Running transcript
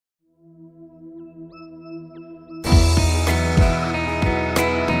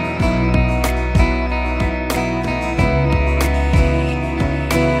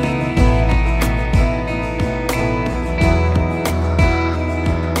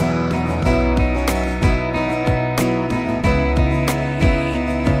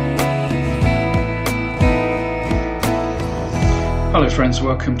friends,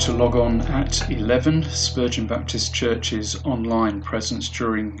 welcome to Log On at 11, Spurgeon Baptist Church's online presence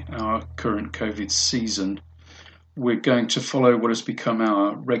during our current COVID season. We're going to follow what has become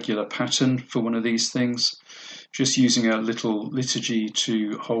our regular pattern for one of these things, just using a little liturgy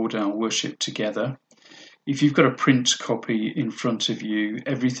to hold our worship together. If you've got a print copy in front of you,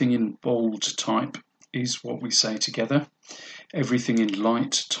 everything in bold type is what we say together. Everything in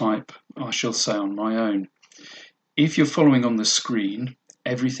light type I shall say on my own. If you're following on the screen,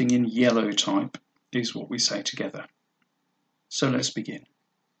 everything in yellow type is what we say together. So let's begin.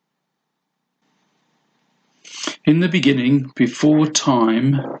 In the beginning, before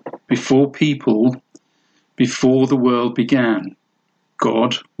time, before people, before the world began,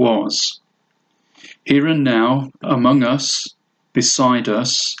 God was. Here and now, among us, beside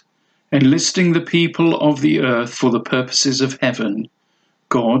us, enlisting the people of the earth for the purposes of heaven,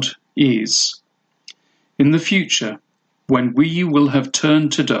 God is. In the future, when we will have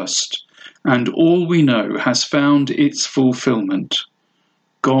turned to dust, and all we know has found its fulfillment,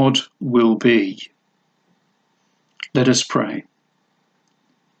 God will be. Let us pray.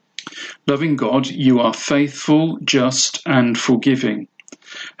 Loving God, you are faithful, just, and forgiving.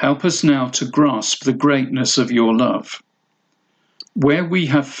 Help us now to grasp the greatness of your love. Where we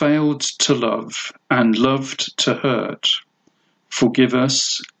have failed to love and loved to hurt, forgive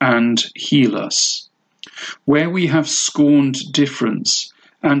us and heal us. Where we have scorned difference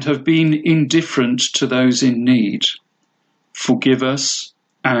and have been indifferent to those in need, forgive us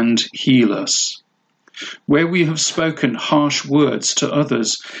and heal us. Where we have spoken harsh words to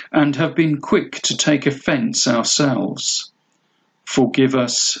others and have been quick to take offence ourselves, forgive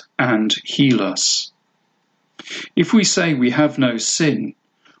us and heal us. If we say we have no sin,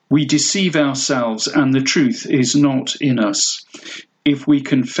 we deceive ourselves and the truth is not in us. If we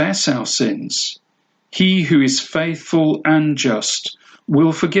confess our sins, He who is faithful and just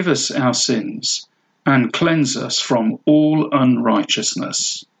will forgive us our sins and cleanse us from all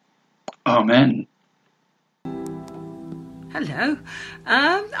unrighteousness. Amen. Hello.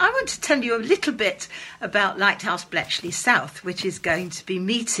 I want to tell you a little bit about Lighthouse Bletchley South, which is going to be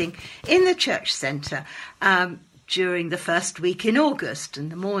meeting in the church centre during the first week in August in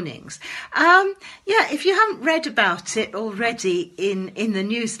the mornings. If you haven't read about it already in the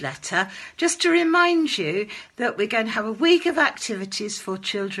newsletter, just to remind you that we're going to have a week of activities for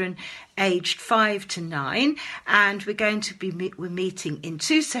children aged 5 to 9, and we're going to be we're meeting in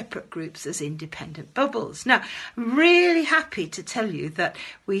 2 separate groups as independent bubbles. Now, I'm really happy to tell you that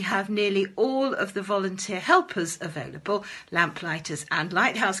we have nearly all of the volunteer helpers available, lamplighters and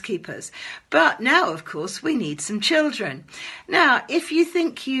lighthouse keepers. But now, of course, we need some children. Now, if you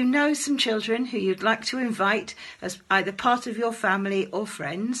think you know some children who you'd like to invite as either part of your family or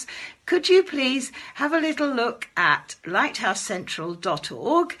friends, could you please have a little look at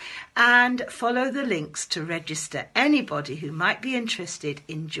lighthousecentral.org and follow the links to register anybody who might be interested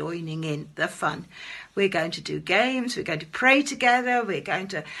in joining in the fun. We're going to do games, we're going to pray together, we're going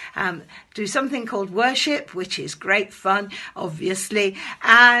to do something called worship, which is great fun, obviously,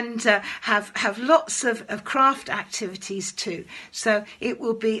 and have lots of craft activities too. So it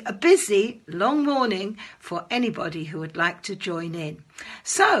will be a busy, long morning for anybody who would like to join in.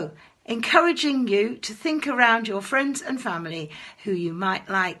 So, encouraging you to think around your friends and family who you might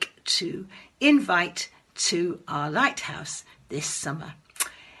like to invite to our lighthouse this summer.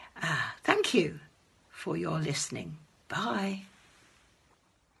 Thank you for your listening. Bye.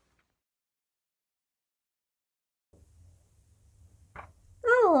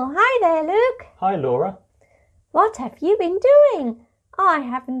 Oh, hi there, Luke. Hi, Laura. What have you been doing? I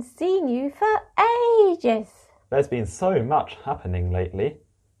haven't seen you for ages. There's been so much happening lately.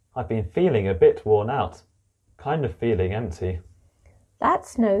 I've been feeling a bit worn out, kind of feeling empty.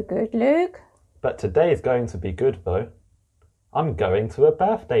 That's no good, Luke. But today's going to be good, though. I'm going to a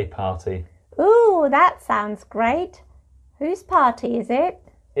birthday party. Ooh, that sounds great. Whose party is it?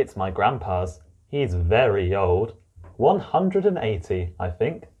 It's my grandpa's. He's very old. 180, I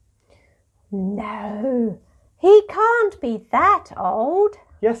think. No, he can't be that old.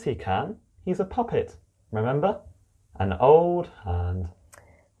 Yes, he can. He's a puppet, remember? An old hand.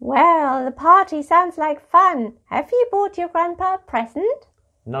 Well, the party sounds like fun. Have you bought your grandpa a present?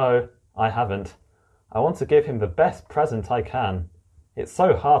 No, I haven't. I want to give him the best present I can. It's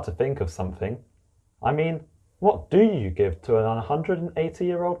so hard to think of something. I mean, what do you give to an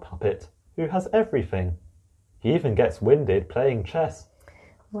 180-year-old puppet who has everything? He even gets winded playing chess.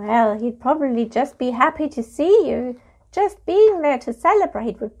 Well, he'd probably just be happy to see you. Just being there to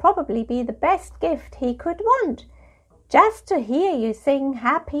celebrate would probably be the best gift he could want. Just to hear you sing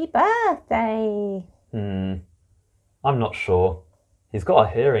happy birthday. I'm not sure. He's got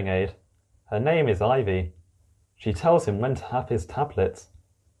a hearing aid. Her name is Ivy. She tells him when to have his tablets.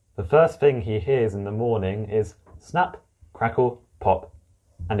 The first thing he hears in the morning is snap, crackle, pop.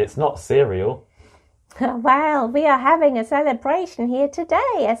 And it's not cereal. Well, we are having a celebration here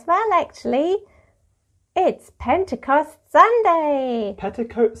today as well, actually. It's Pentecost Sunday.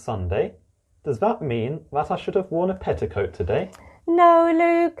 Petticoat Sunday? Does that mean that I should have worn a petticoat today? No,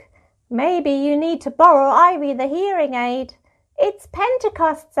 Luke. Maybe you need to borrow Ivy the hearing aid. It's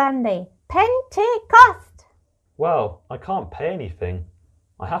Pentecost Sunday. Pentecost! Well, I can't pay anything.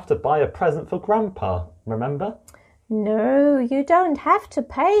 I have to buy a present for Grandpa, remember? No, you don't have to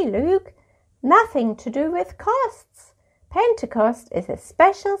pay, Luke. Nothing to do with costs. Pentecost is a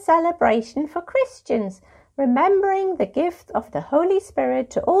special celebration for Christians, remembering the gift of the Holy Spirit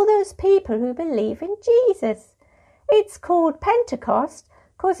to all those people who believe in Jesus. It's called Pentecost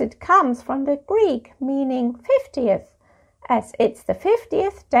because it comes from the Greek meaning 50th, as it's the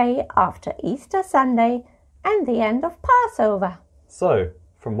 50th day after Easter Sunday and the end of Passover. So,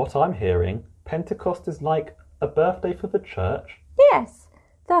 from what I'm hearing, Pentecost is like a birthday for the church? Yes,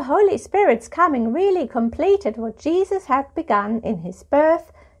 the Holy Spirit's coming really completed what Jesus had begun in his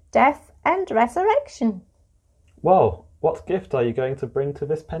birth, death and resurrection. Well, what gift are you going to bring to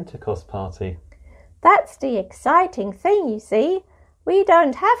this Pentecost party? That's the exciting thing, you see. We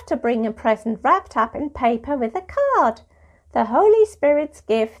don't have to bring a present wrapped up in paper with a card. The Holy Spirit's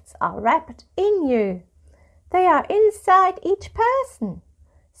gifts are wrapped in you. They are inside each person.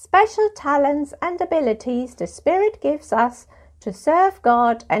 Special talents and abilities the Spirit gives us to serve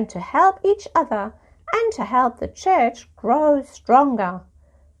God and to help each other and to help the church grow stronger.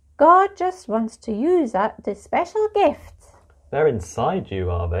 God just wants to use the special gifts. They're inside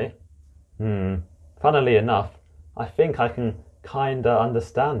you, are they? Funnily enough, I think I can kinda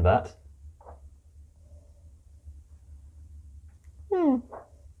understand that.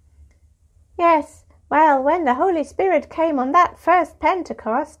 Yes, well, when the Holy Spirit came on that first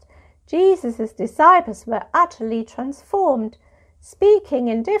Pentecost, Jesus' disciples were utterly transformed, speaking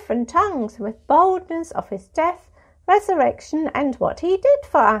in different tongues with boldness of his death, resurrection, and what he did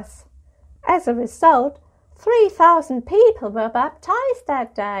for us. As a result, 3,000 people were baptized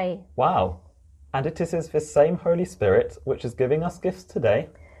that day. Wow! And it is the same Holy Spirit which is giving us gifts today?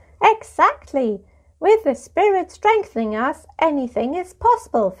 Exactly! With the Spirit strengthening us, anything is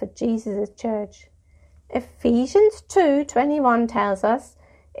possible for Jesus' church. Ephesians 2:21 tells us,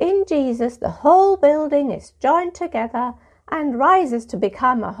 in Jesus the whole building is joined together and rises to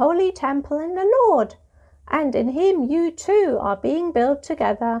become a holy temple in the Lord. And in him you too are being built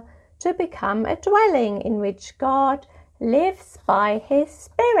together to become a dwelling in which God lives by his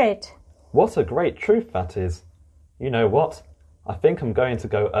Spirit. What a great truth that is. You know what? I think I'm going to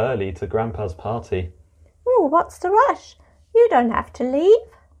go early to Grandpa's party. Oh, what's the rush? You don't have to leave.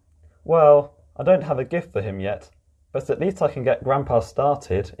 Well, I don't have a gift for him yet, but at least I can get Grandpa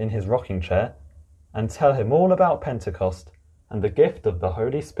started in his rocking chair and tell him all about Pentecost and the gift of the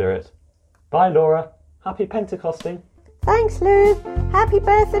Holy Spirit. Bye, Laura. Happy Pentecosting. Thanks, Luke. Happy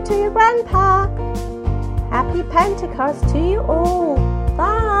birthday to your Grandpa. Happy Pentecost to you all.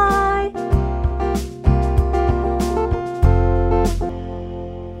 Bye.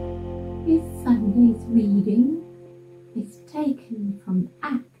 This Sunday's reading is taken from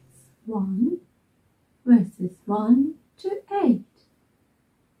Acts 1, verses 1 to 8.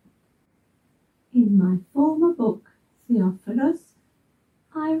 In my former book, Theophilus,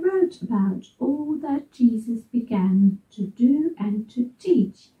 I wrote about all that Jesus began to do and to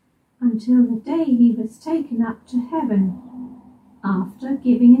teach until the day he was taken up to heaven, after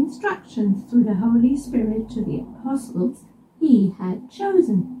giving instructions through the Holy Spirit to the apostles he had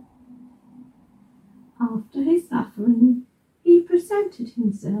chosen. After his suffering, he presented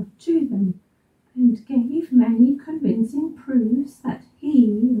himself to them and gave many convincing proofs that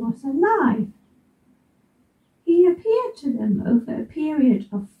he was alive. He appeared to them over a period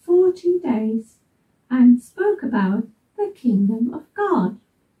of 40 days and spoke about the kingdom of God.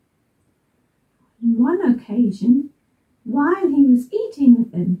 On one occasion, while he was eating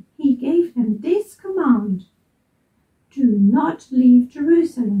with them, he gave them this command: "Do not leave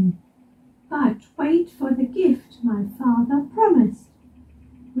Jerusalem, but wait for the gift my Father promised,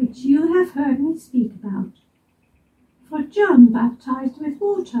 which you have heard me speak about. For John baptized with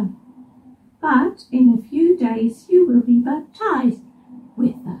water, but in a few days you will be baptized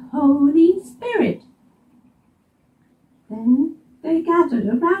with the Holy Spirit." Then they gathered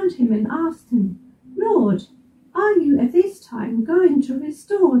around him and asked him, "Lord, are you at this time going to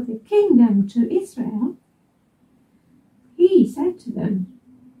restore the kingdom to Israel?" He said to them,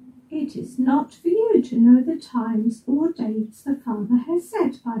 It is not for you to know the times or dates the Father has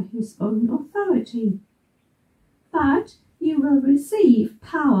set by his own authority. But you will receive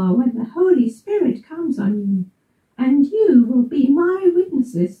power when the Holy Spirit comes on you, and you will be my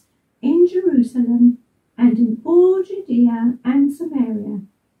witnesses in Jerusalem and in all Judea and Samaria,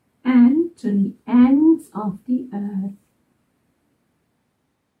 and to the ends of the earth.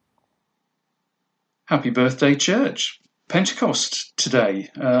 Happy birthday, church. Pentecost today,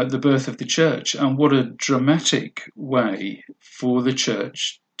 the birth of the church, and what a dramatic way for the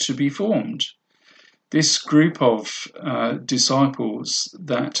church to be formed. This group of disciples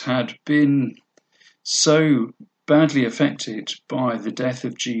that had been so badly affected by the death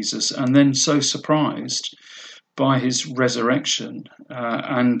of Jesus and then so surprised by his resurrection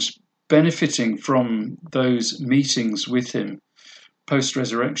and benefiting from those meetings with him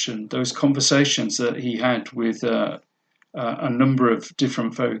post-resurrection, those conversations that he had with a number of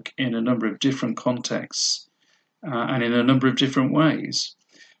different folk in a number of different contexts and in a number of different ways,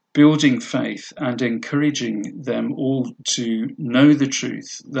 building faith and encouraging them all to know the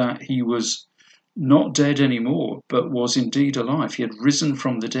truth that he was not dead anymore, but was indeed alive. He had risen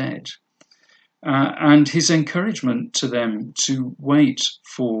from the dead. And his encouragement to them to wait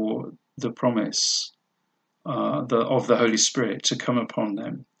for the promise of the Holy Spirit to come upon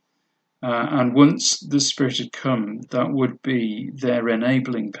them. And once the Spirit had come, that would be their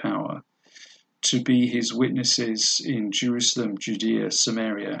enabling power to be his witnesses in Jerusalem, Judea,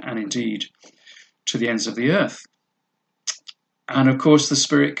 Samaria, and indeed to the ends of the earth. And of course the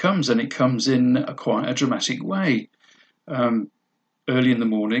Spirit comes, and it comes in quite a dramatic way. Early in the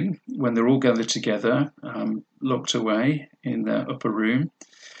morning, when they're all gathered together, locked away in their upper room,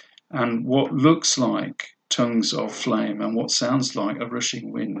 and what looks like tongues of flame and what sounds like a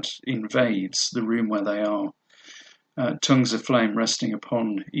rushing wind invades the room where they are. Tongues of flame resting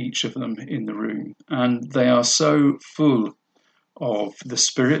upon each of them in the room. And they are so full of the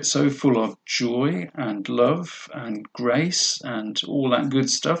Spirit, so full of joy and love and grace and all that good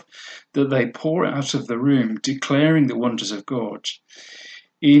stuff, that they pour out of the room declaring the wonders of God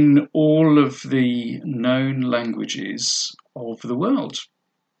in all of the known languages of the world.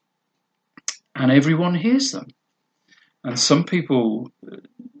 And everyone hears them. And some people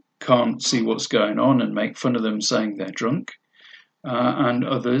can't see what's going on and make fun of them saying they're drunk. And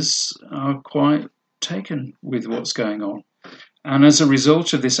others are quite taken with what's going on. And as a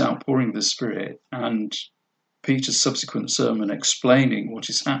result of this outpouring of the Spirit and Peter's subsequent sermon explaining what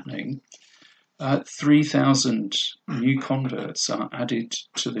is happening, 3,000 new converts are added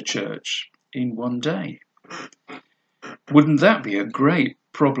to the church in one day. Wouldn't that be a great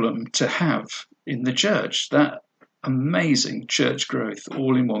problem to have in the church? That amazing church growth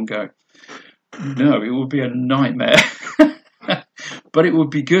all in one go. No, it would be a nightmare. But it would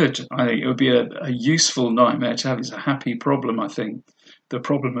be good. I think it would be a useful nightmare to have. It's a happy problem, I think, the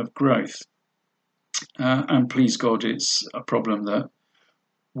problem of growth. And please God, it's a problem that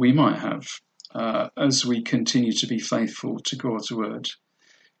we might have as we continue to be faithful to God's word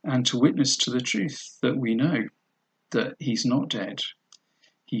and to witness to the truth that we know that he's not dead.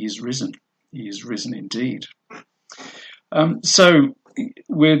 He is risen. He is risen indeed. So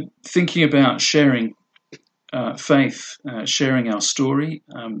we're thinking about sharing faith, sharing our story,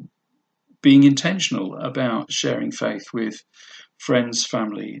 being intentional about sharing faith with friends,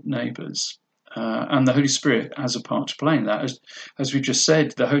 family, neighbours. And the Holy Spirit has a part to play in that. As we just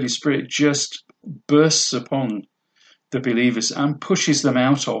said, the Holy Spirit just bursts upon the believers and pushes them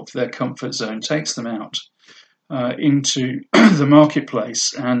out of their comfort zone, takes them out into the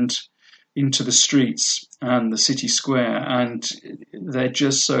marketplace and into the streets and the city square, and they're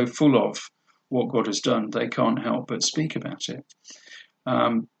just so full of what God has done, they can't help but speak about it.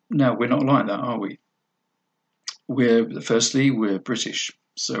 Now, we're not like that, are we? Firstly, we're British,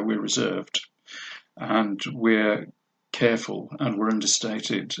 so we're reserved, and we're careful, and we're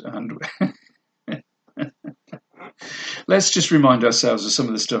understated, and let's just remind ourselves of some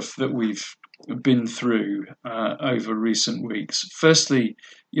of the stuff that we've been through over recent weeks. Firstly,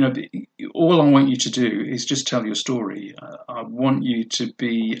 all I want you to do is just tell your story. I want you to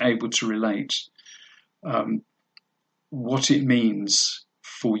be able to relate what it means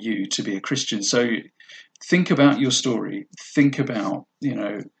for you to be a Christian. So think about your story. Think about,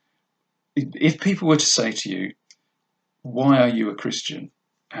 if people were to say to you, why are you a Christian?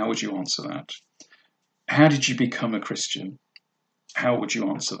 How would you answer that? How did you become a Christian? How would you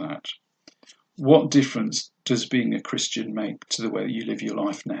answer that? What difference does being a Christian make to the way you live your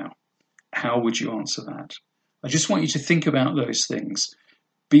life now? How would you answer that? I just want you to think about those things.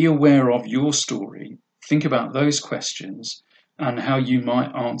 Be aware of your story. Think about those questions and how you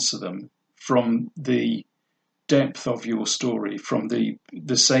might answer them from the depth of your story, from the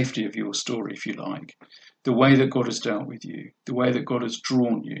safety of your story, if you like, the way that God has dealt with you, the way that God has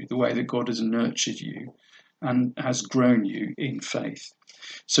drawn you, the way that God has nurtured you and has grown you in faith.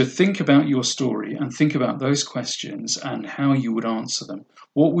 So think about your story and think about those questions and how you would answer them.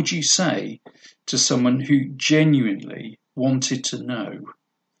 What would you say to someone who genuinely wanted to know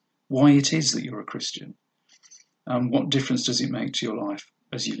why it is that you're a Christian? And what difference does it make to your life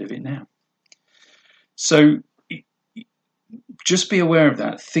as you live it now? So just be aware of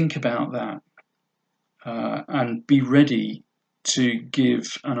that. Think about that. And be ready to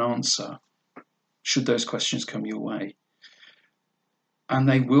give an answer should those questions come your way. And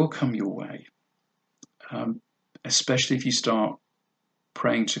they will come your way, especially if you start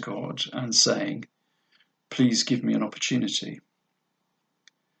praying to God and saying, please give me an opportunity.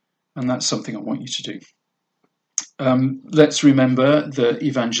 And that's something I want you to do. Let's remember that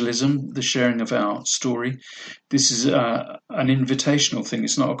evangelism, the sharing of our story, this is an invitational thing.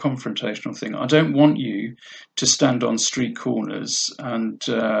 It's not a confrontational thing. I don't want you to stand on street corners and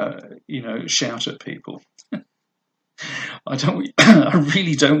shout at people. I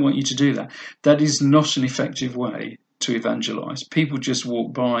really don't want you to do that. That is not an effective way to evangelize. People just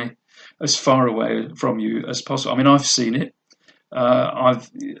walk by as far away from you as possible. I mean, I've seen it. I've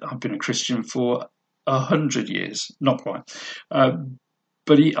been a Christian for 100 years, not quite,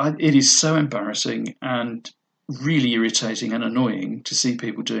 but it is so embarrassing and really irritating and annoying to see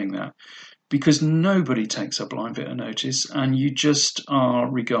people doing that, because nobody takes a blind bit of notice, and you just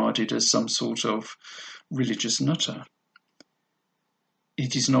are regarded as some sort of religious nutter.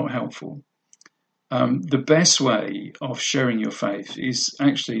 It is not helpful. The best way of sharing your faith is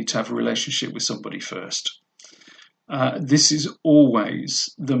actually to have a relationship with somebody first. This is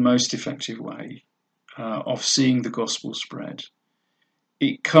always the most effective way of seeing the gospel spread.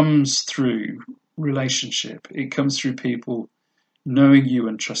 It comes through relationship. It comes through people knowing you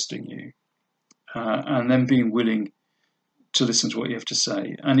and trusting you, and then being willing to listen to what you have to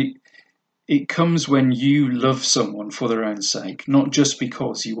say. And it comes when you love someone for their own sake, not just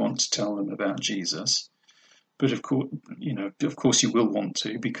because you want to tell them about Jesus, but of course you will want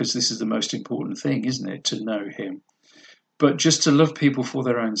to, because this is the most important thing, isn't it, to know him. But just to love people for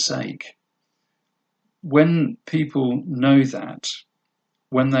their own sake. When people know that,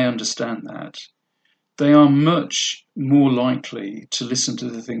 when they understand that, they are much more likely to listen to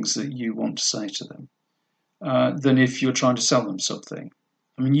the things that you want to say to them than if you're trying to sell them something.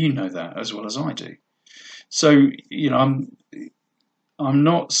 I mean, you know that as well as I do. So, I'm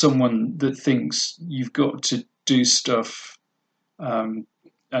not someone that thinks you've got to do stuff and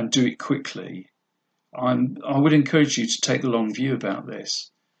do it quickly. I would encourage you to take the long view about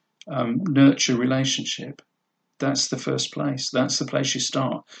this. Nurture relationship. That's the first place. That's the place you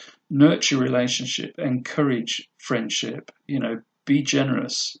start. Nurture relationship. Encourage friendship. Be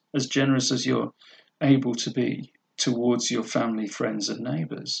generous as you're able to be towards your family, friends, and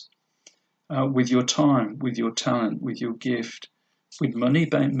neighbours. With your time, with your talent, with your gift, with money,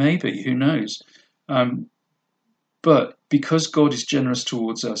 maybe, who knows? But because God is generous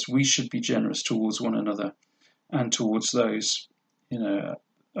towards us, we should be generous towards one another and towards those,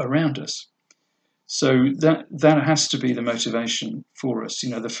 around us. So that has to be the motivation for us.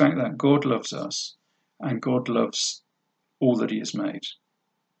 The fact that God loves us and God loves all that he has made.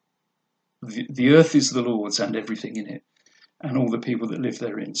 The earth is the Lord's and everything in it, and all the people that live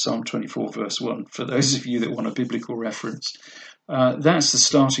therein. Psalm 24, verse 1, for those of you that want a biblical reference. That's the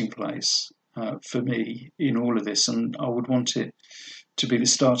starting place for me in all of this, and I would want it to be the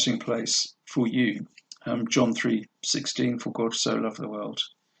starting place for you. John 3:16, for God so loved the world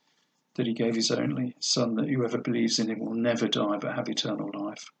that he gave his only Son, that whoever believes in him will never die but have eternal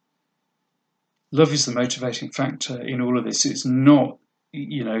life. Love is the motivating factor in all of this. It's not,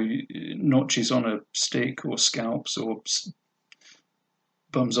 notches on a stick or scalps or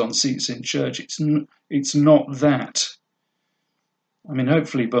bums on seats in church. It's not that. I mean,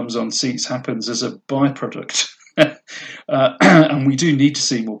 hopefully bums on seats happens as a byproduct. And we do need to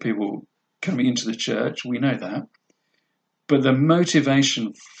see more people coming into the church. We know that. But the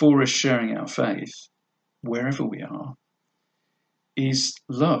motivation for us sharing our faith, wherever we are, is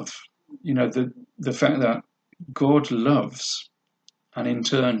love. The fact that God loves, and in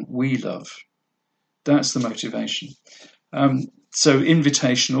turn we love. That's the motivation. So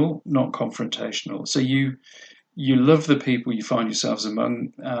invitational, not confrontational. So you love the people you find yourselves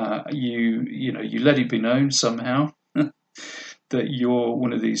among. You let it be known somehow that you're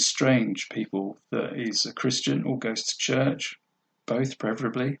one of these strange people that is a Christian or goes to church, both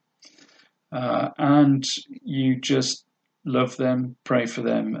preferably, and you just love them, pray for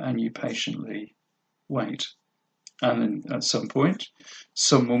them, and you patiently wait. And then at some point,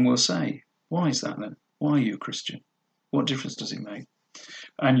 someone will say, why is that then? Why are you a Christian? What difference does it make?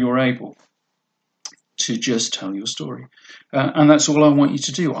 And you're able to just tell your story. And that's all I want you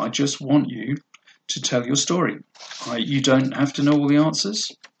to do. I just want you to tell your story. You don't have to know all the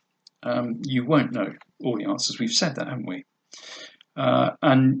answers. You won't know all the answers. We've said that, haven't we?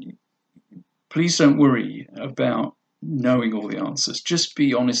 And please don't worry about knowing all the answers. Just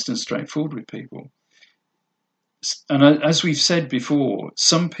be honest and straightforward with people. And as we've said before,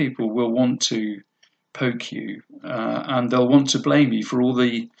 some people will want to poke you and they'll want to blame you for all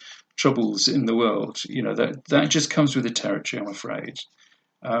the troubles in the world. You know, that just comes with the territory, I'm afraid.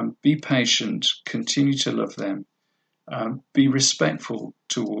 Be patient, continue to love them, be respectful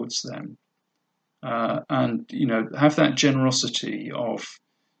towards them, and, you know, have that generosity of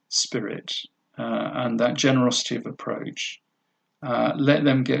spirit and that generosity of approach. Let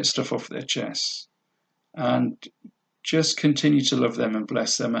them get stuff off their chests. And just continue to love them and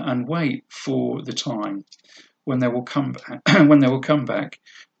bless them, and wait for the time when they will come back,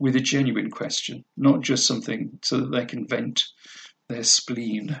 with a genuine question, not just something so that they can vent their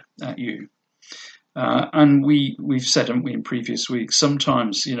spleen at you. And we've said, haven't we, in previous weeks,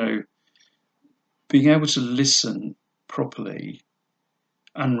 sometimes, you know, being able to listen properly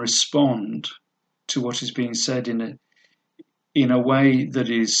and respond to what is being said in a way that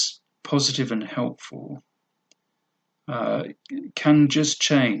is positive and helpful can just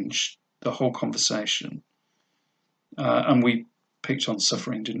change the whole conversation. And we picked on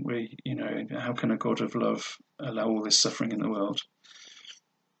suffering, didn't we? You know, how can a God of love allow all this suffering in the world?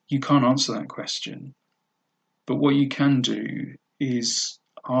 You can't answer that question. But what you can do is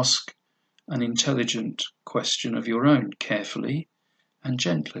ask an intelligent question of your own, carefully and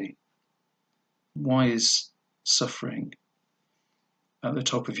gently. Why is suffering at the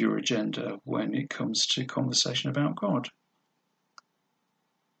top of your agenda when it comes to conversation about God?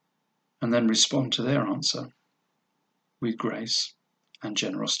 And then respond to their answer with grace and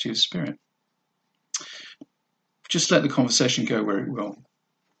generosity of spirit. Just let the conversation go where it will.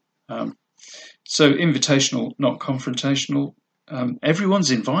 So invitational, not confrontational.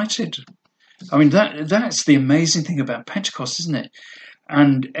 Everyone's invited. I mean, that's the amazing thing about Pentecost, isn't it?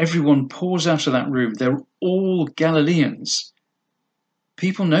 And everyone pours out of that room. They're all Galileans.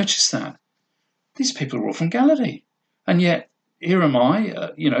 People notice that. These people are all from Galilee. And yet, here am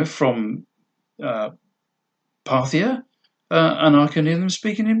I, from Parthia, and I can hear them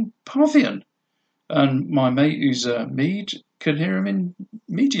speaking in Parthian. And my mate who's a Mede can hear him in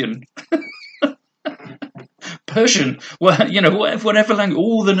Median. Persian, whatever language,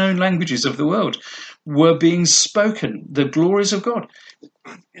 all the known languages of the world were being spoken, the glories of God.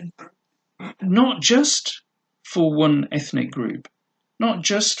 Not just for one ethnic group, not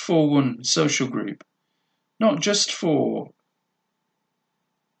just for one social group, not just for...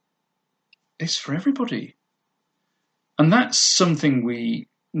 It's for everybody. And that's something we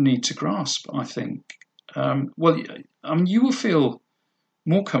need to grasp, I think. You will feel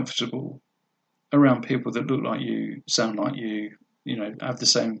more comfortable around people that look like you, sound like you, have the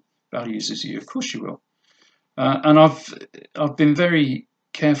same values as you. Of course you will. And I've been very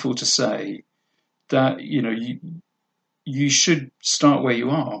careful to say that, you should start where you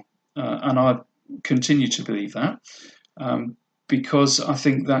are. And I continue to believe that because I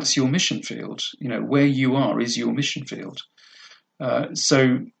think that's your mission field. Where you are is your mission field.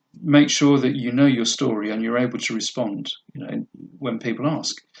 So make sure that you know your story and you're able to respond, when people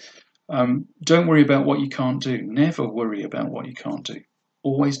ask. Don't worry about what you can't do. Never worry about what you can't do.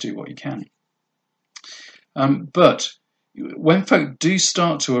 Always do what you can. But when folk do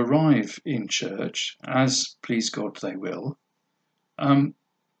start to arrive in church, as please God they will,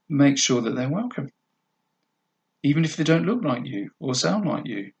 make sure that they're welcome. Even if they don't look like you or sound like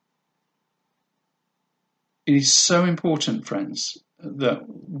you. It is so important, friends, that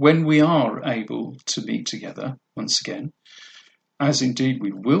when we are able to meet together once again, as indeed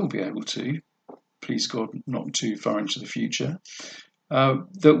we will be able to, please God, not too far into the future,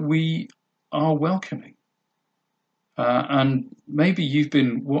 that we are welcoming. And maybe you've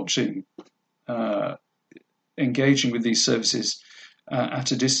been watching, engaging with these services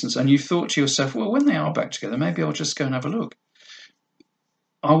at a distance, and you've thought to yourself, well, when they are back together, maybe I'll just go and have a look.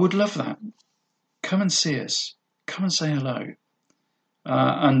 I would love that. Come and see us. Come and say hello.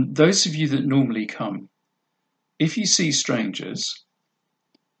 And those of you that normally come, if you see strangers,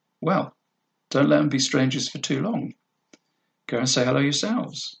 well, don't let them be strangers for too long. Go and say hello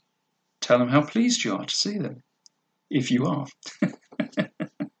yourselves. Tell them how pleased you are to see them, if you are.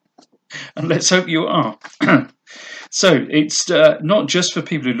 And let's hope you are. So it's not just for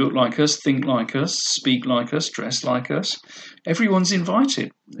people who look like us, think like us, speak like us, dress like us. Everyone's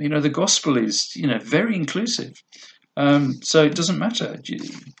invited. The gospel is, very inclusive. So it doesn't matter.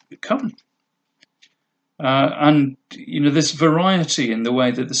 Come. And there's variety in the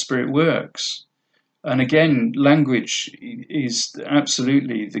way that the Spirit works. And again, language is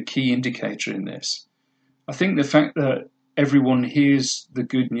absolutely the key indicator in this. I think the fact that everyone hears the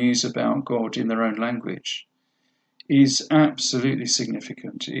good news about God in their own language is absolutely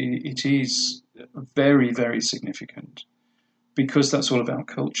significant. It is very, very significant, because that's all about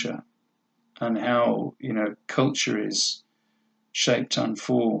culture and how, culture is shaped and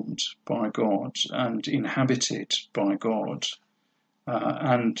formed by God and inhabited by God.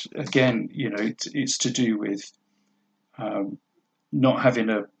 And again, it's to do with not having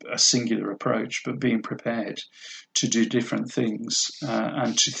a singular approach, but being prepared to do different things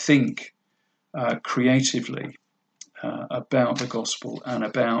and to think creatively about the gospel and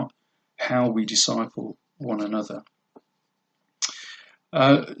about how we disciple one another.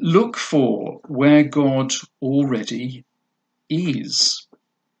 Look for where God already is.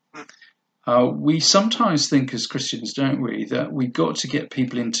 We sometimes think as Christians, don't we, that we've got to get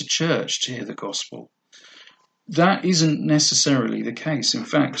people into church to hear the gospel. That isn't necessarily the case. In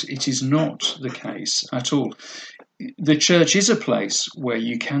fact, it is not the case at all. The church is a place where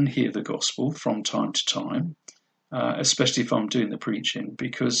you can hear the gospel from time to time, especially if I'm doing the preaching,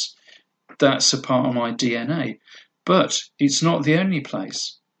 because that's a part of my DNA. But it's not the only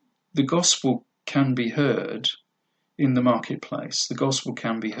place. The gospel can be heard in the marketplace. The gospel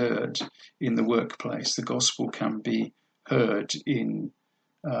can be heard in the workplace. The gospel can be heard in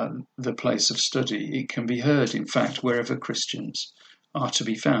the place of study. It can be heard, in fact, wherever Christians are to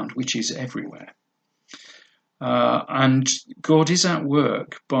be found, which is everywhere. And God is at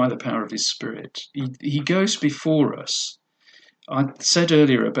work by the power of his Spirit. He goes before us. I said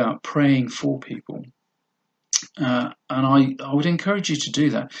earlier about praying for people. And I would encourage you to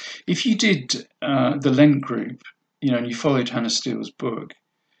do that. If you did the Lent group, and you followed Hannah Steele's book,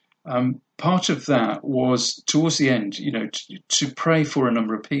 part of that was towards the end, to pray for a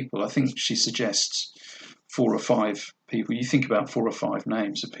number of people. I think she suggests 4 or 5 people. You think about 4 or 5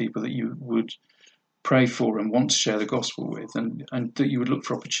 names of people that you would pray for and want to share the gospel with, and that you would look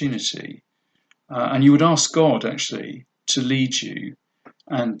for opportunity. And you would ask God, actually, to lead you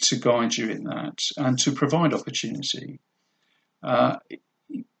and to guide you in that and to provide opportunity.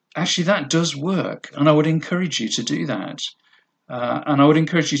 Actually, that does work, and I would encourage you to do that. And I would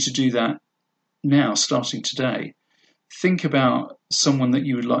encourage you to do that now, starting today. Think about someone that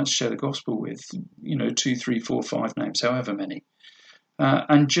you would like to share the gospel with, 2, 3, 4, 5 names, however many.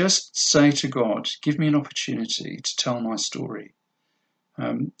 And just say to God, give me an opportunity to tell my story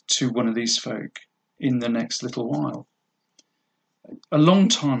to one of these folk in the next little while. A long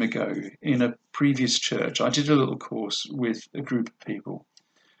time ago, in a previous church, I did a little course with a group of people.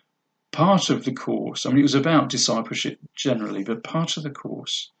 Part of the course, it was about discipleship generally, but part of the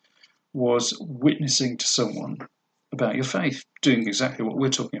course was witnessing to someone about your faith, doing exactly what we're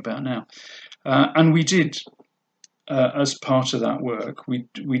talking about now. And we did, as part of that work,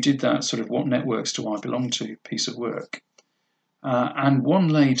 we did that sort of what networks do I belong to piece of work. And one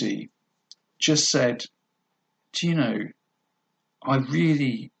lady just said, do you know, I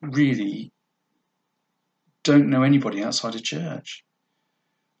really, really don't know anybody outside of church.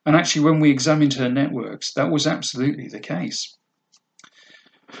 And actually, when we examined her networks, that was absolutely the case.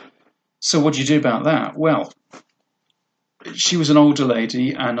 So what do you do about that? Well, she was an older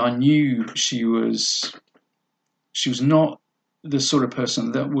lady, and I knew she was not the sort of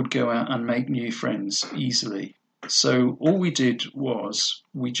person that would go out and make new friends easily. So all we did was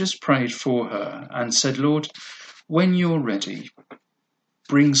we just prayed for her and said, Lord, when you're ready,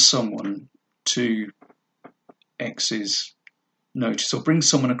 bring someone to X's notice, or bring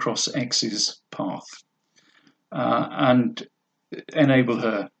someone across X's path, and enable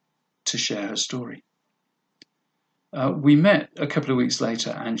her to share her story. We met a couple of weeks later,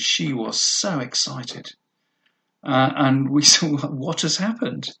 and she was so excited. And we said, what has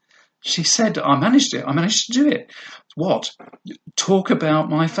happened? She said, I managed it. I managed to do it. What? Talk about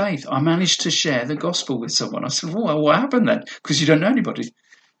my faith. I managed to share the gospel with someone. I said, well, what happened then? Because you don't know anybody.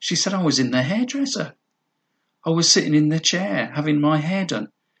 She said, I was in the hairdresser. I was sitting in the chair having my hair done,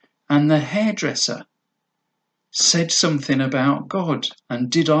 and the hairdresser said something about God, and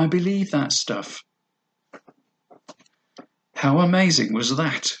did I believe that stuff? How amazing was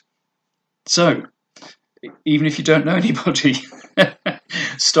that? So, even if you don't know anybody,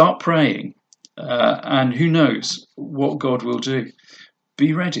 start praying, and who knows what God will do.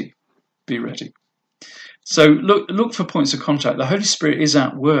 Be ready. Be ready. So look for points of contact. The Holy Spirit is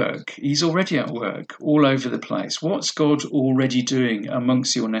at work. He's already at work all over the place. What's God already doing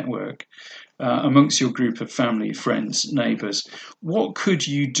amongst your network, amongst your group of family, friends, neighbours? What could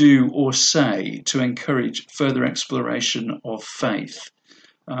you do or say to encourage further exploration of faith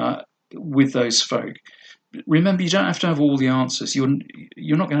with those folk? Remember, you don't have to have all the answers. You're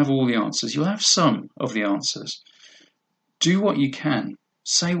not going to have all the answers. You'll have some of the answers. Do what you can.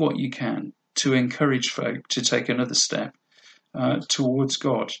 Say what you can to encourage folk to take another step towards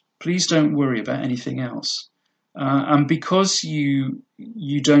God. Please don't worry about anything else. And because you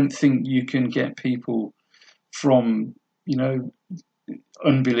don't think you can get people from,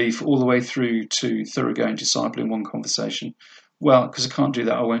 unbelief all the way through to thoroughgoing disciple in one conversation, well, because I can't do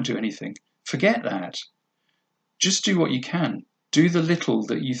that, I won't do anything. Forget that. Just do what you can. Do the little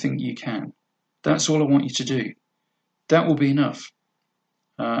that you think you can. That's all I want you to do. That will be enough.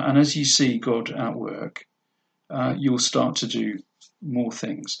 And as you see God at work, you'll start to do more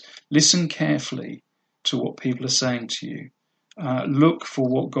things. Listen carefully to what people are saying to you. Look for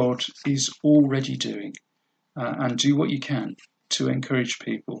what God is already doing, and do what you can to encourage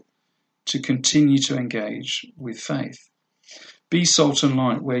people to continue to engage with faith. Be salt and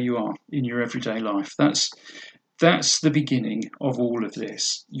light where you are in your everyday life. That's the beginning of all of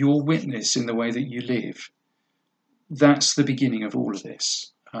this. Your witness in the way that you live. That's the beginning of all of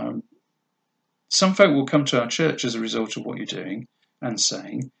this. Some folk will come to our church as a result of what you're doing and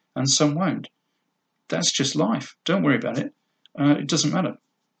saying, and some won't. That's just life. Don't worry about it. It doesn't matter.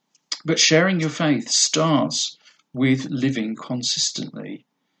 But sharing your faith starts with living consistently.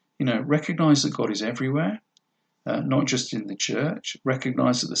 Recognize that God is everywhere, not just in the church.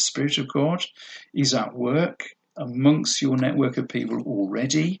 Recognize that the Spirit of God is at work amongst your network of people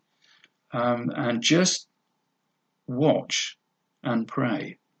already, and just watch and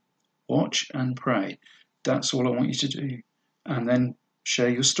pray. Watch and pray. That's all I want you to do. And then share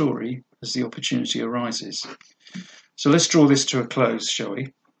your story as the opportunity arises. So let's draw this to a close, shall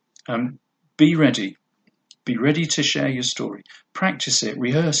we? Be ready. Be ready to share your story. Practice it.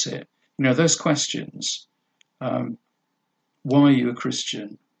 Rehearse it. Those questions. Why are you a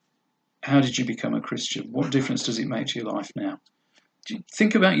Christian? How did you become a Christian? What difference does it make to your life now?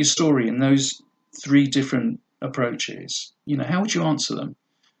 Think about your story in those 3 different approaches. How would you answer them,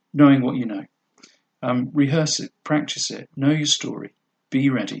 knowing what you know? Rehearse it, practice it, know your story, be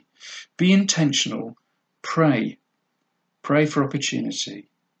ready, be intentional, pray for opportunity,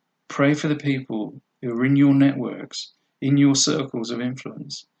 pray for the people who are in your networks, in your circles of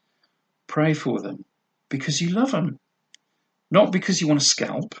influence. Pray for them because you love them, not because you want to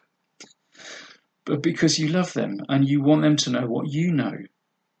scalp, but because you love them and you want them to know what you know,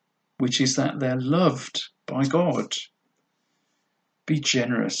 which is that they're loved by God. Be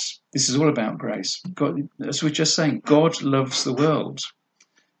generous. This is all about grace. God, as we're just saying, God loves the world.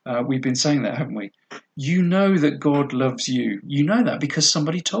 We've been saying that, haven't we? You know that God loves you. You know that because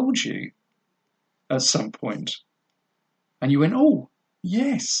somebody told you at some point. And you went, oh,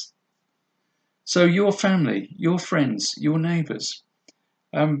 yes. So your family, your friends, your neighbours,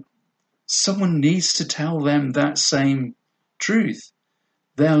 someone needs to tell them that same truth.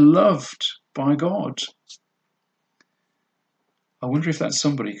 They're loved by God. I wonder if that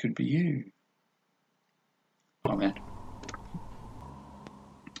somebody could be you. Amen.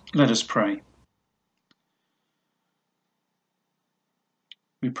 Let us pray.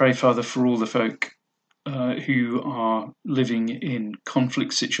 We pray, Father, for all the folk who are living in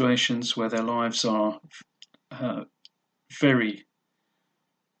conflict situations where their lives are very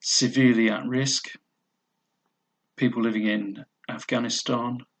severely at risk. People living in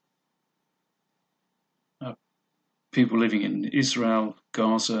Afghanistan, people living in Israel,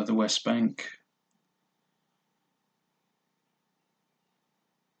 Gaza, the West Bank.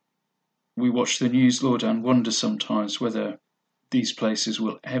 We watch the news, Lord, and wonder sometimes whether these places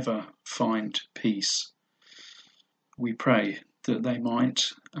will ever find peace. We pray that they might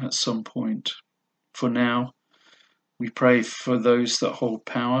at some point. For now, we pray for those that hold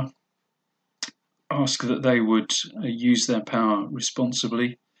power. Ask that they would use their power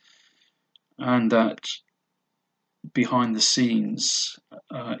responsibly, and that behind the scenes,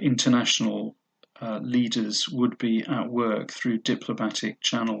 international leaders would be at work through diplomatic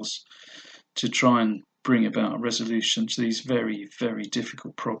channels to try and bring about a resolution to these very, very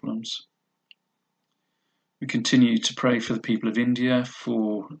difficult problems. We continue to pray for the people of India,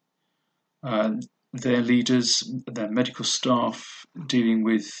 for their leaders, their medical staff dealing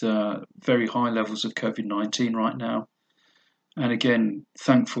with very high levels of COVID-19 right now. And again,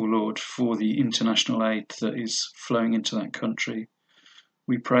 thankful, Lord, for the international aid that is flowing into that country.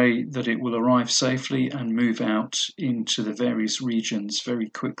 We pray that it will arrive safely and move out into the various regions very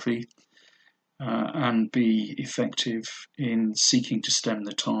quickly and be effective in seeking to stem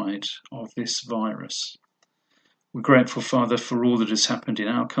the tide of this virus. We're grateful, Father, for all that has happened in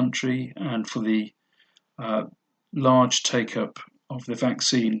our country and for the large take-up of the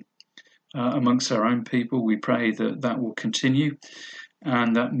vaccine amongst our own people. We pray that that will continue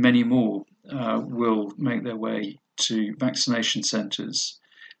and that many more will make their way to vaccination centres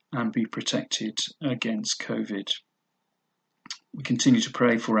and be protected against COVID. We continue to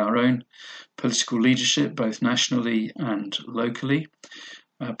pray for our own political leadership, both nationally and locally.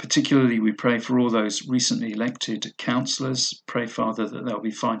 Particularly, we pray for all those recently elected councillors. Pray, Father, that they'll be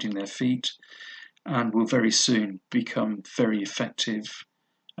finding their feet and will very soon become very effective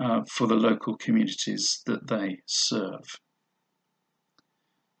for the local communities that they serve.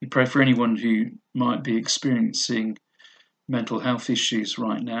 We pray for anyone who might be experiencing mental health issues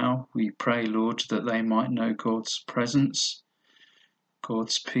right now. We pray, Lord, that they might know God's presence,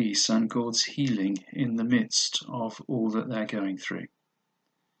 God's peace, and God's healing in the midst of all that they're going through.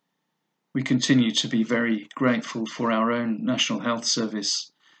 We continue to be very grateful for our own National Health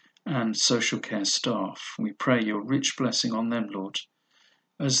Service and social care staff. We pray your rich blessing on them, Lord,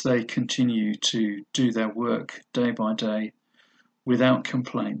 as they continue to do their work day by day without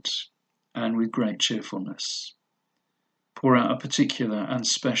complaint and with great cheerfulness. Pour out a particular and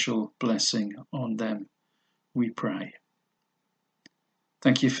special blessing on them, we pray.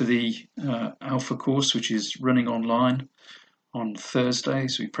 Thank you for the Alpha course, which is running online on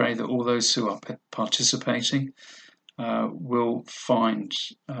Thursdays. We pray that all those who are participating will find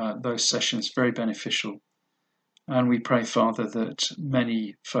those sessions very beneficial. And we pray, Father, that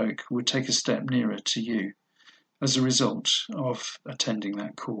many folk would take a step nearer to you as a result of attending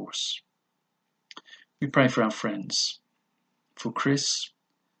that course. We pray for our friends, for Chris,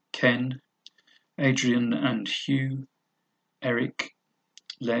 Ken, Adrian and Hugh, Eric,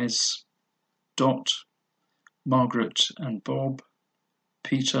 Les, Dot, Margaret and Bob,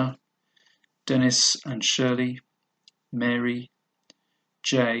 Peter, Dennis and Shirley, Mary,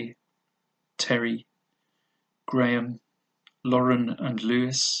 Jay, Terry, Graham, Lauren and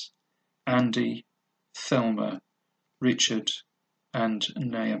Lewis, Andy, Thelma, Richard and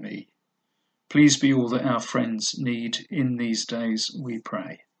Naomi. Please be all that our friends need in these days, we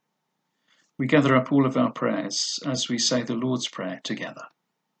pray. We gather up all of our prayers as we say the Lord's Prayer together.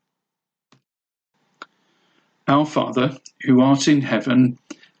 Our Father, who art in heaven,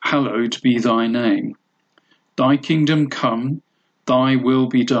 hallowed be thy name. Thy kingdom come, thy will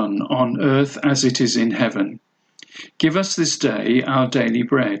be done, on earth as it is in heaven. Give us this day our daily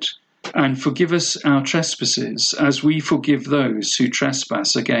bread, and forgive us our trespasses, as we forgive those who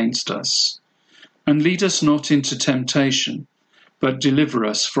trespass against us. And lead us not into temptation, but deliver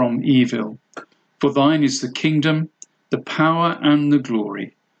us from evil. For thine is the kingdom, the power, and the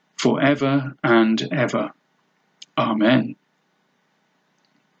glory, for ever and ever. Amen.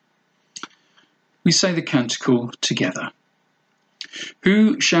 We say the canticle together.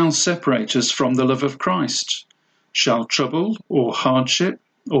 Who shall separate us from the love of Christ? Shall trouble, or hardship,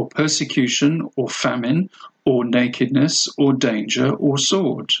 or persecution, or famine, or nakedness, or danger, or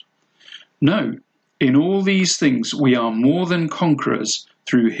sword? No, in all these things we are more than conquerors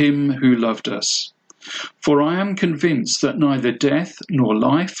through him who loved us. For I am convinced that neither death nor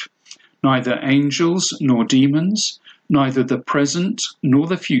life, neither angels nor demons, neither the present nor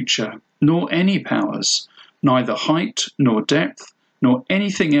the future, nor any powers, neither height nor depth, nor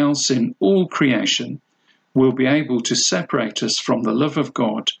anything else in all creation will be able to separate us from the love of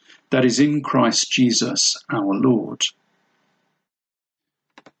God that is in Christ Jesus our Lord.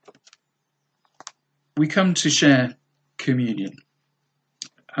 We come to share communion.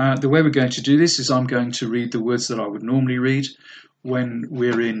 The way we're going to do this is I'm going to read the words that I would normally read. When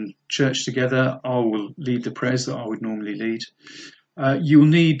we're in church together, I will lead the prayers that I would normally lead. You'll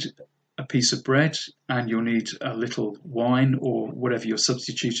need a piece of bread and you'll need a little wine or whatever you're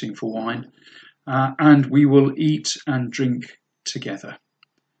substituting for wine. And we will eat and drink together.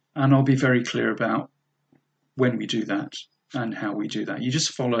 And I'll be very clear about when we do that and how we do that. You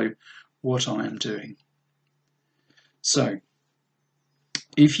just follow what I am doing. So,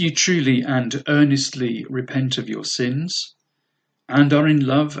 if you truly and earnestly repent of your sins, and are in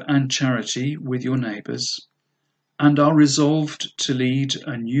love and charity with your neighbours, and are resolved to lead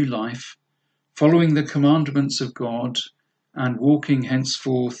a new life, following the commandments of God and walking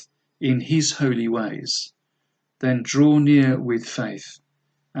henceforth in his holy ways, then draw near with faith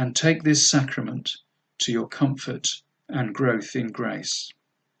and take this sacrament to your comfort and growth in grace.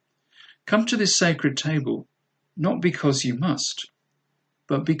 Come to this sacred table, not because you must,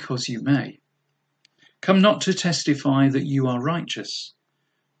 but because you may. Come not to testify that you are righteous,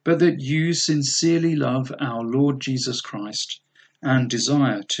 but that you sincerely love our Lord Jesus Christ and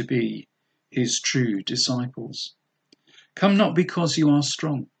desire to be his true disciples. Come not because you are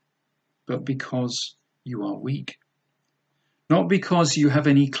strong, but because you are weak. Not because you have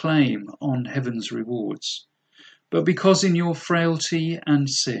any claim on heaven's rewards, but because in your frailty and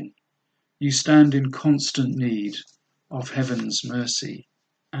sin you stand in constant need of heaven's mercy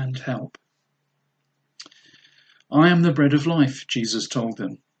and help. I am the bread of life, Jesus told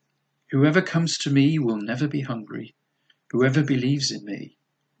them. Whoever comes to me will never be hungry. Whoever believes in me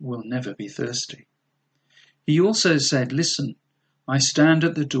will never be thirsty. He also said, listen, I stand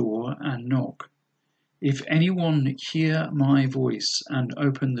at the door and knock. If anyone hear my voice and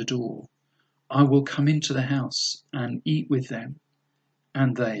open the door, I will come into the house and eat with them,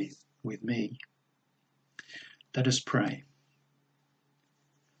 and they with me. Let us pray.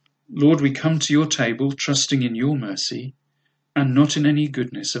 Lord, we come to your table trusting in your mercy and not in any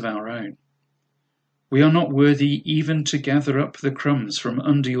goodness of our own. We are not worthy even to gather up the crumbs from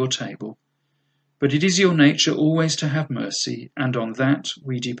under your table, but it is your nature always to have mercy, and on that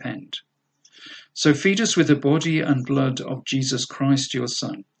we depend. So feed us with the body and blood of Jesus Christ, your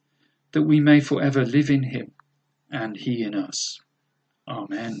Son, that we may forever live in him and he in us.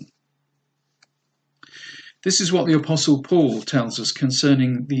 Amen. This is what the Apostle Paul tells us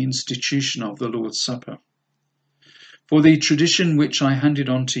concerning the institution of the Lord's Supper. For the tradition which I handed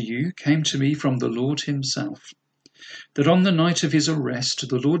on to you came to me from the Lord himself, that on the night of his arrest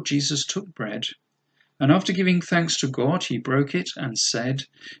the Lord Jesus took bread, and after giving thanks to God he broke it and said,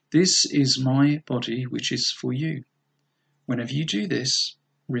 "This is my body which is for you. Whenever you do this,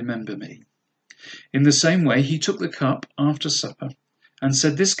 remember me." In the same way he took the cup after supper and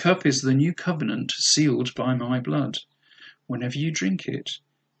said, "This cup is the new covenant sealed by my blood. Whenever you drink it,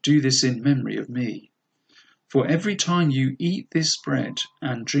 do this in memory of me. For every time you eat this bread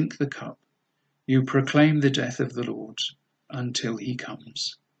and drink the cup, you proclaim the death of the Lord until he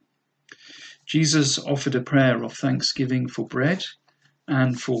comes." Jesus offered a prayer of thanksgiving for bread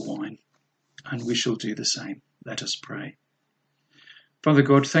and for wine, and we shall do the same. Let us pray. Father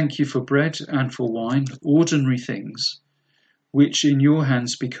God, thank you for bread and for wine, ordinary things, which in your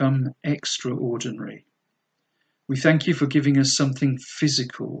hands become extraordinary. We thank you for giving us something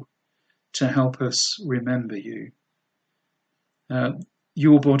physical to help us remember you.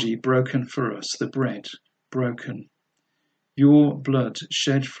 Your body broken for us, the bread broken. Your blood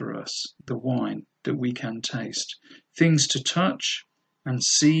shed for us, the wine that we can taste. Things to touch and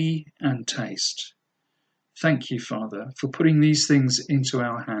see and taste. Thank you, Father, for putting these things into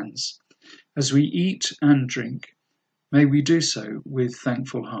our hands. As we eat and drink, may we do so with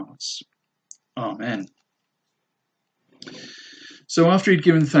thankful hearts. Amen. So after he'd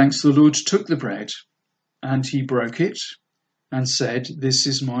given thanks, the Lord took the bread and he broke it and said, "This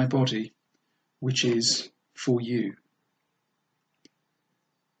is my body, which is for you."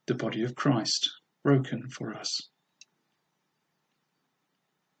 The body of Christ broken for us.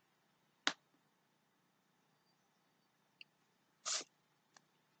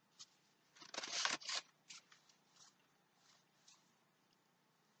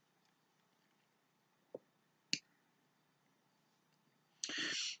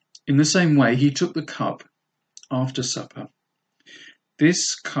 In the same way, he took the cup after supper.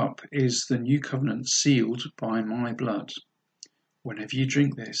 "This cup is the new covenant sealed by my blood. Whenever you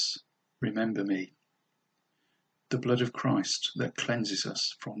drink this, remember me." The blood of Christ that cleanses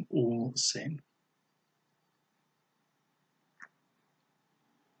us from all sin.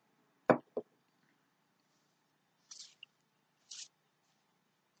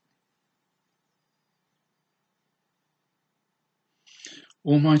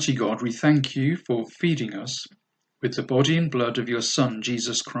 Almighty God, we thank you for feeding us with the body and blood of your Son,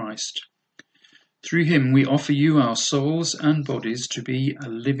 Jesus Christ. Through him we offer you our souls and bodies to be a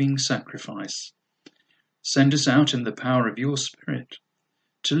living sacrifice. Send us out in the power of your Spirit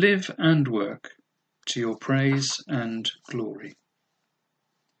to live and work to your praise and glory.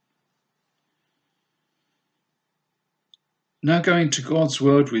 Now go into God's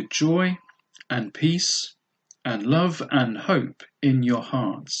word with joy and peace and love and hope in your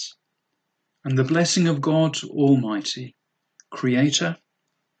hearts. And the blessing of God Almighty, Creator,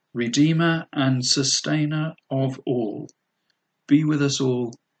 Redeemer and Sustainer of all, be with us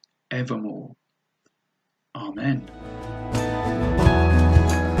all evermore. Amen.